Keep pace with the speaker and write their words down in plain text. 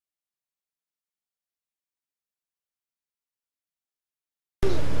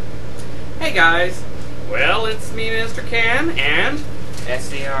Hey guys, well it's me Mr. Cam and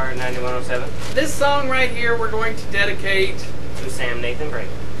SCR 9107 this song right here we're going to dedicate to samnathanbraye.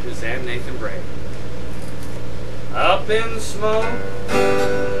 To samnathanbraye. Up in smoke,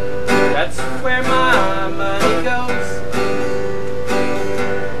 that's where my money goes.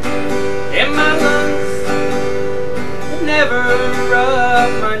 In my lungs, never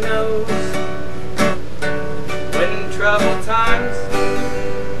rub my nose. When troubled times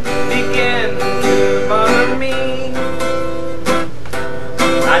begin to bother me,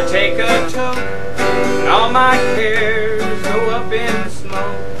 I take a toke and all my cares go up in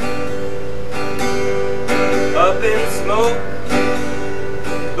smoke. Up in smoke,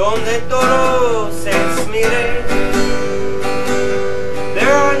 donde todo se esmire,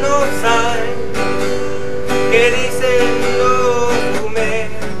 there are no signs que dicen no fume.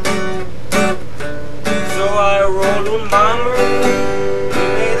 So I roll un mammer y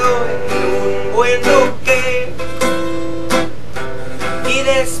me doy un buen toque, y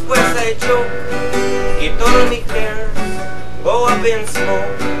después I choke y todos mis cares go up in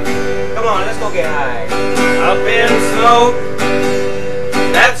smoke. Come on, let's go get high. Up in smoke,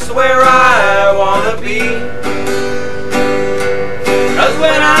 that's where I wanna be. 'Cause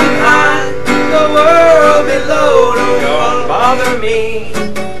when I'm high, the world below don't bother me.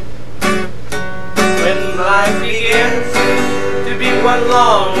 When life begins to be one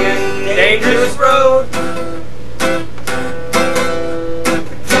long and dangerous road,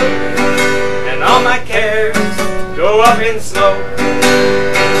 and all my cares go up in smoke.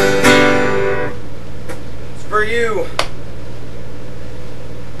 For you.